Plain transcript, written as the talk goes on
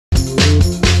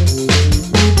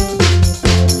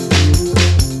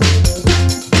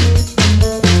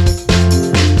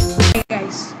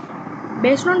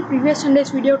on previous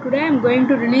Sunday's video. Today I am going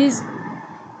to release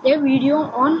a video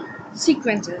on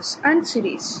sequences and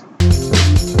series.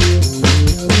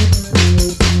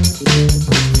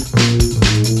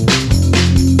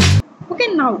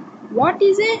 Okay, now what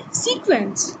is a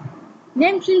sequence?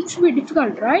 Name seems to be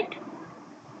difficult, right?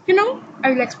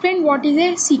 I will explain what is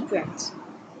a sequence.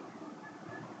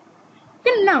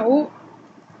 Okay, now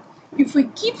if we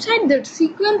keep aside that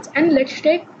sequence and let's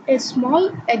take a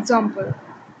small example.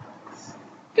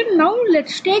 Okay, now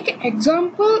let's take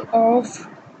example of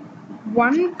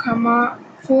 1,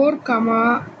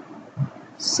 4,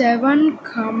 7,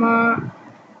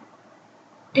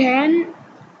 10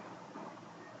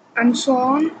 and so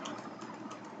on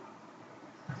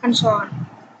and so on.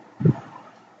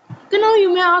 Okay, now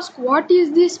you may ask, what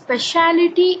is the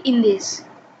speciality in this?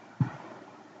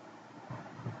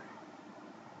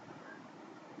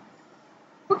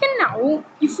 Okay, now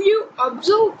if you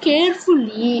observe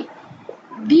carefully,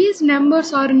 these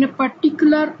numbers are in a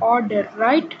particular order,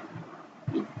 right?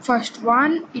 First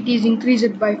one, it is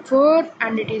increased by 4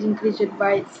 and it is increased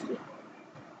by 3.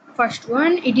 First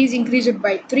one, it is increased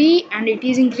by 3 and it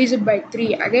is increased by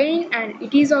 3 again, and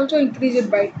it is also increased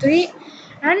by 3,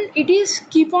 and it is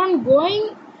keep on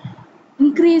going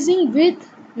increasing with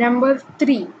number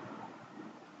 3.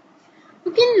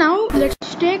 Okay, now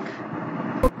let's take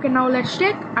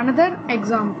another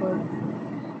example.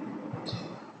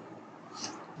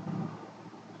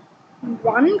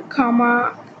 1,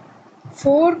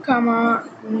 4,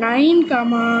 9,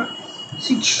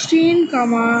 16,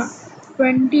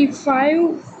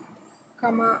 25,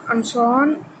 and so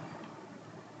on.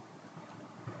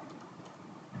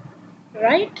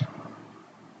 Right?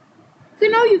 Okay,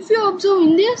 now if you observe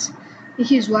in this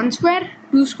is 1 square,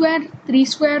 2 square, 3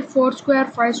 square, 4 square,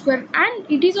 5 square, and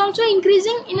it is also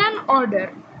increasing in an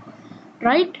order.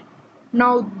 Right?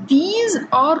 Now these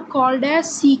are called as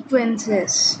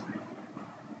sequences.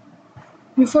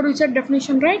 Before we said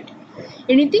definition, right?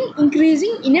 Anything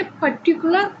increasing in a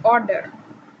particular order.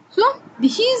 So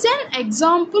this is an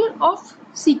example of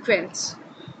sequence.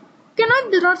 Okay, now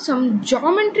there are some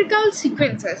geometrical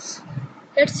sequences.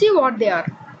 Let's see what they are.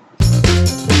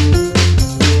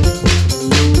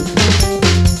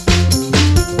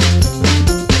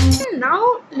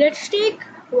 Now let's take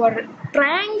our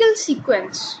triangle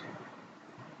sequence.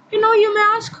 You may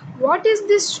ask, what is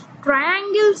this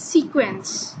triangle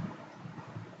sequence?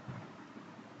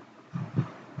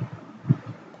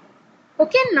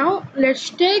 Okay, now let's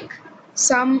take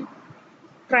some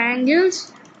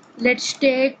triangles. Let's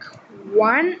take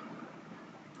one,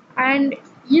 and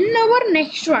in our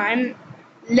next one,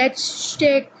 let's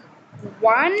take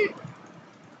one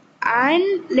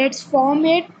and let's form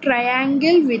a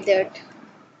triangle with it.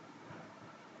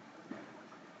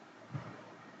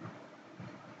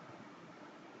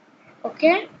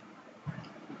 Okay,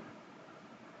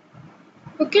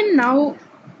 now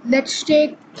let's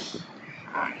take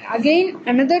again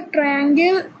another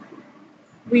triangle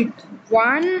with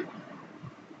one.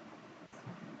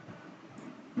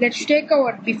 Let's take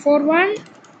our before one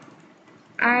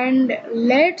and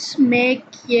let's make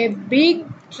a big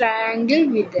triangle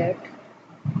with it.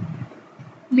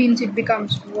 Means it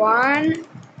becomes 1,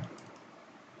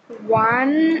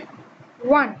 1,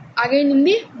 1 again in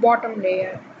the bottom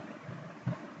layer.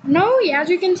 Now as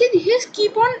you can see, this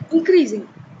keep on increasing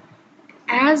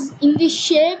as in the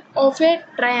shape of a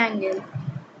triangle.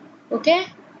 Okay,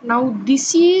 now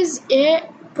this is a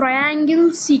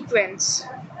triangle sequence.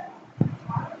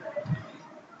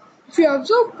 If you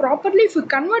observe properly, if you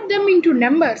convert them into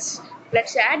numbers,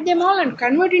 let's add them all and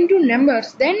convert into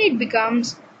numbers, then it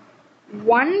becomes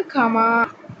 1,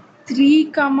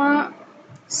 3,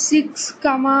 6,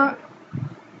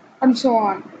 and so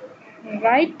on.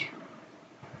 Right?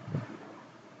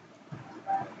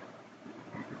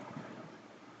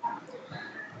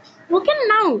 Okay,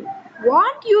 now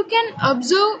what you can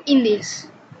observe in this?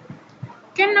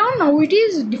 Okay, now it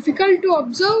is difficult to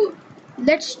observe.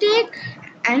 Let's take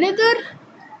another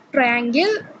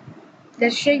triangle.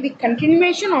 Let's take the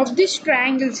continuation of this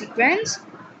triangle sequence.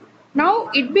 Now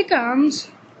it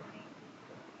becomes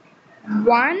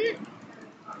 1,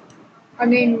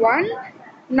 again 1.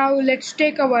 Now let's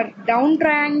take our down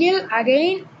triangle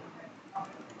again.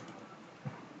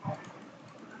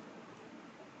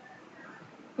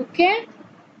 Okay,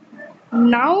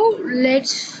 now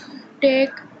let's take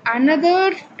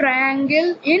another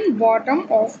triangle in bottom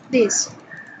of this.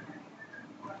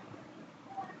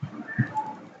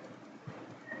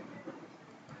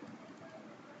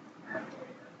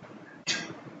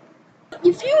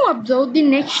 If you observe, the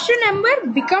next number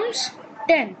becomes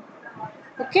 10.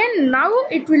 Okay, now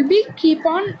it will be keep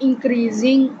on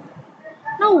increasing.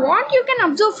 Now what you can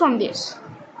observe from this?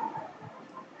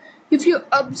 If you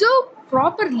observe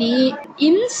properly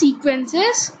in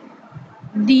sequences,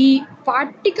 the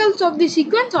particles of the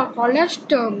sequence are called as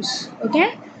terms.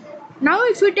 Okay. Now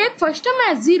if we take first term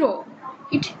as 0,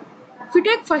 if we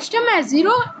take first term as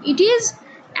 0, it is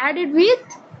added with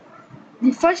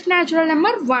the first natural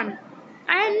number 1,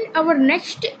 and our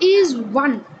next is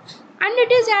 1, and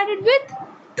it is added with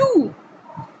 2,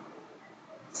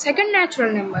 second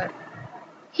natural number.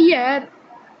 Here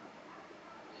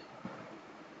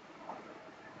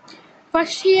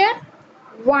first here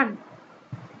 1.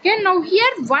 Okay, now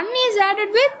here 1 is added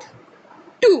with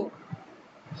 2.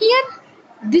 Here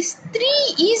this 3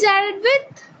 is added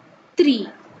with 3,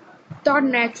 third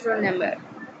natural number.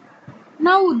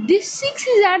 Now this 6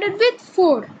 is added with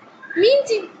 4.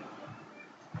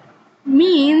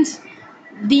 Means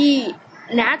the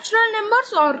natural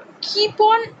numbers are keep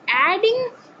on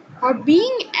adding or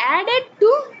being added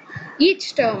to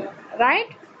each term, right?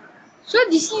 So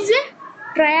this is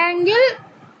a triangle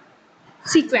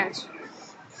sequence.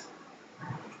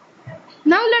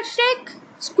 Now let's take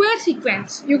square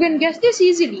sequence. You can guess this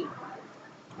easily.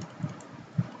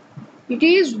 It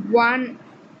is 1,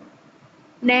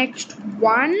 next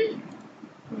 1,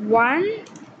 1.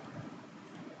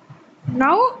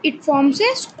 Now it forms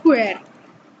a square.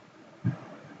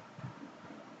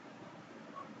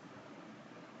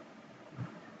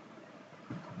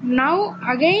 Now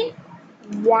again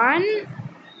 1,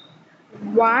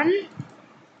 1,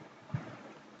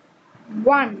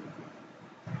 1.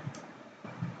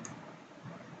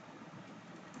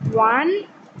 1,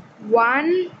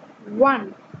 1,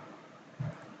 1.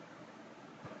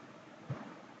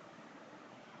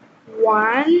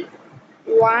 1,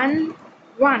 1,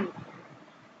 1.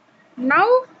 Now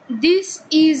this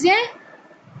is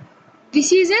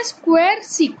a square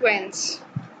sequence.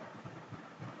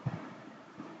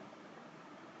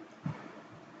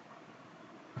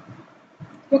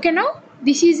 Okay, now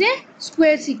this is a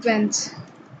square sequence.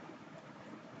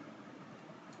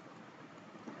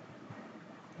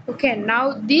 Okay,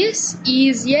 now this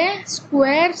is a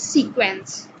square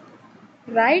sequence,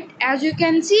 right? As you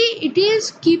can see, it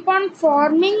is keep on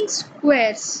forming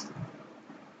squares.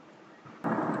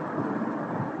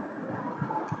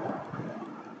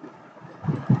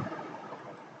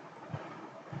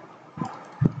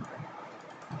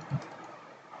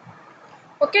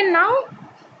 Okay, now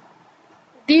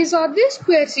these are the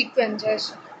square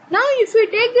sequences. Now if we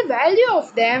take the value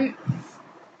of them,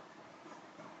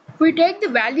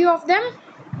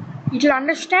 it will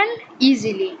understand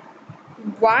easily.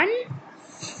 1,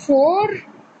 4,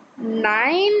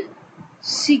 9,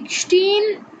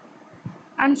 16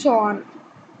 and so on.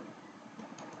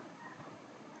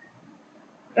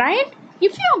 Right?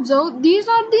 If you observe, these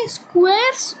are the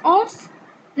squares of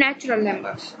natural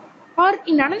numbers. Or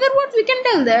in another word, we can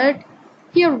tell that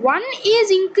here 1 is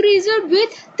increased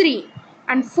with 3,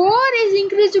 and 4 is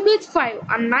increased with 5,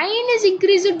 and 9 is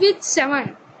increased with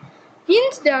 7.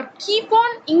 Hence they are keep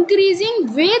on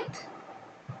increasing with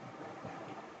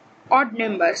odd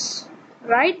numbers,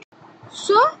 right?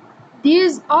 So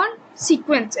these are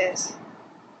sequences.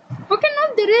 Okay,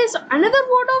 now there is another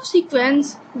word of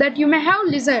sequence that you may have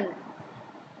listened.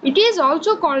 It is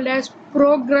also called as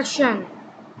progression.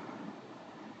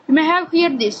 You may have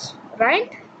heard this,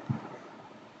 right?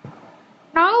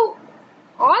 Now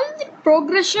all the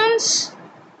progressions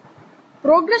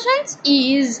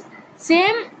is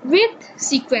same with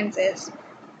sequences.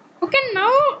 Okay,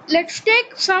 now let's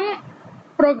take some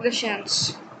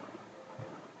progressions.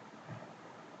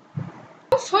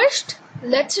 First,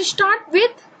 let's start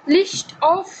with list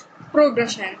of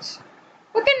progressions.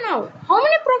 Okay, now how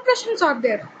many progressions are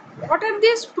there? What are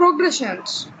these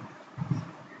progressions?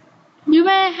 You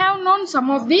may have known some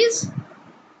of these.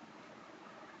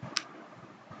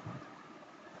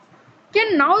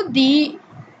 Okay, now the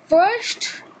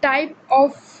first type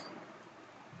of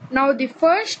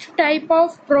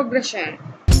progression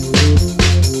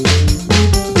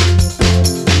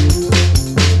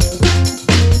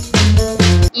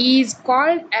is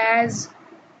called as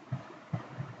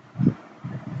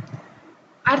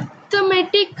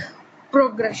arithmetic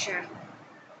progression.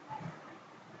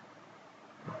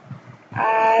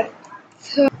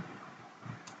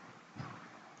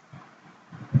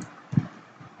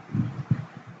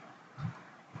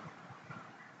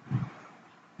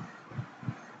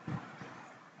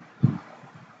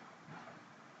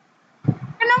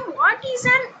 Now what is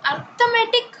an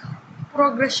arithmetic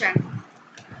progression?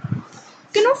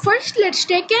 Okay, now first let's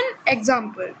take an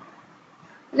example.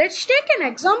 Let's take an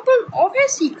example of a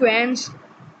sequence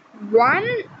 1,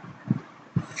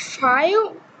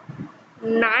 5,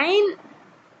 9,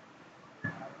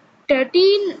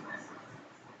 13,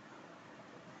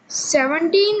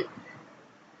 17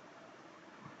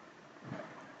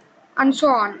 and so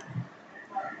on.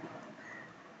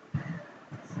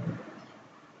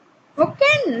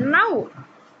 Okay, now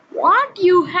what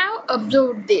you have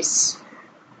observed this?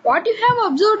 What you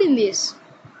have observed in this?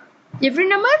 Every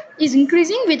number is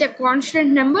increasing with a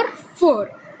constant number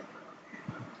 4.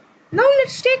 Now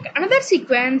let's take another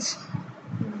sequence.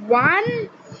 1,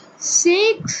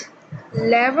 6,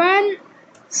 11,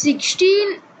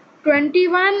 16,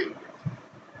 21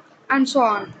 and so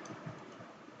on.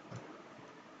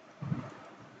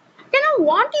 Okay, now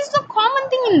what is the common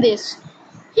thing in this?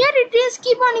 Here it is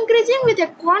keep on increasing with a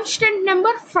constant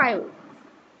number 5.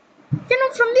 Okay,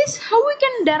 now from this how we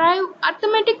can derive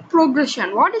arithmetic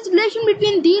progression? What is the relation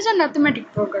between these and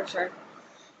arithmetic progression?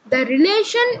 The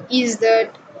relation is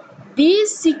that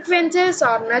these sequences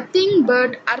are nothing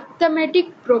but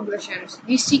arithmetic progressions.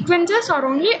 These sequences are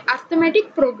only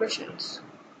arithmetic progressions.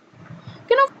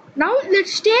 Okay, now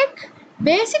let's take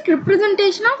basic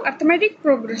representation of arithmetic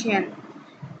progression.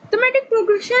 Arithmetic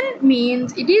progression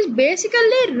means it is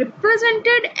basically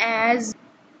represented as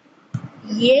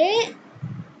a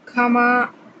comma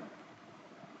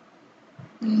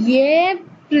a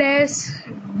plus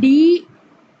d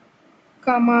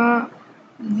comma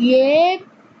a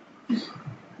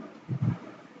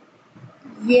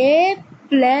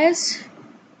plus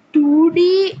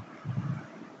 2d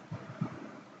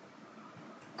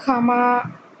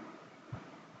comma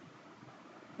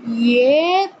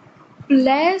a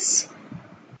plus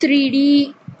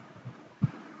 3d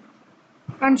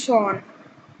and so on.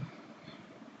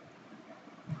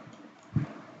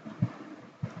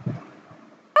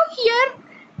 Now here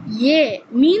a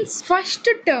means first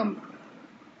term.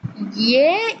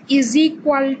 A is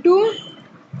equal to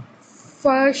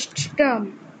first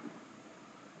term.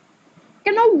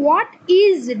 Okay, now what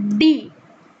is D?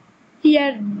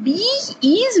 Here D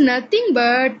is nothing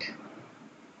but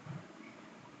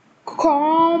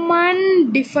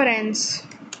common difference.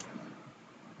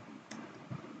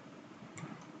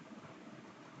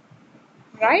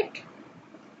 Right?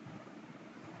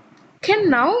 Okay,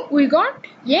 now we got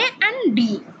A and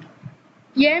D.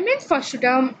 A means first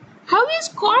term. How is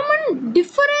common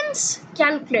difference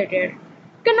calculated?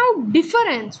 Okay, now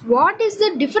difference. What is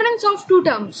the difference of two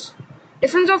terms?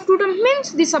 Difference of two terms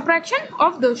means the subtraction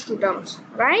of those two terms,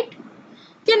 right?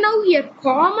 Okay, now here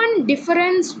common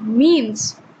difference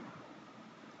means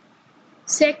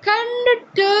second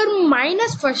term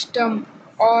minus first term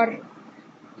or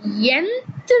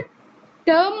nth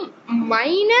term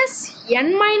minus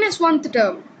n minus 1th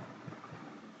term.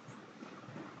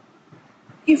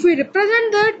 If we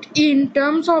represent that in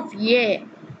terms of A,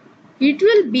 it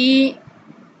will be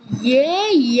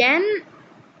an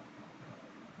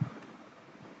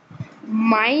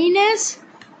minus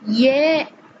a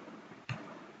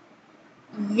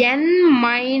n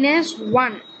minus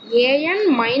 1.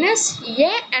 An minus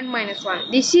a n minus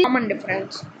 1. This is common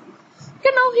difference.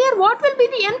 Okay, now here what will be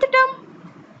the nth term?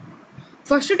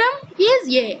 First term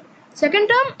is a. Second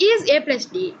term is a plus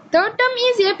d. Third term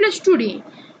is a plus 2d.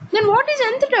 Then what is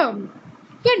nth term?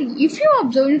 Here, if you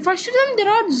observe, in first term there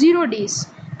are 0 d's,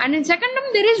 and in second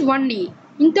term there is 1 d.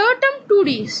 In third term 2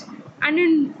 d's, and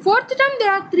in fourth term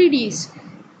there are 3 d's.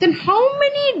 Then how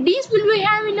many d's will we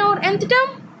have in our nth term?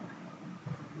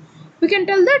 We can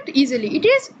tell that easily. It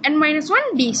is n minus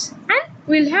 1 d's, and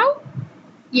we'll have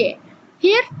a.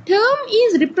 Here term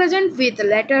is represented with the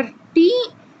letter t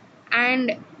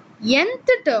and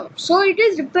nth term, so it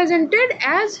is represented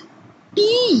as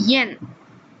tn.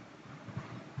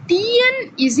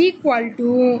 Tn is equal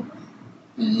to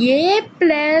a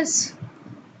plus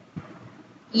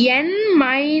n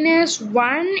minus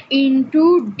 1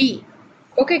 into d.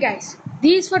 Okay guys,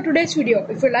 this is for today's video.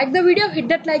 If you like the video, hit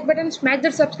that like button, smash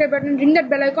that subscribe button, ring that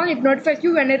bell icon. It notifies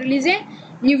you when I release a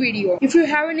new video. If you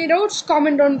have any doubts,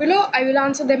 comment down below. I will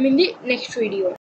answer them in the next video.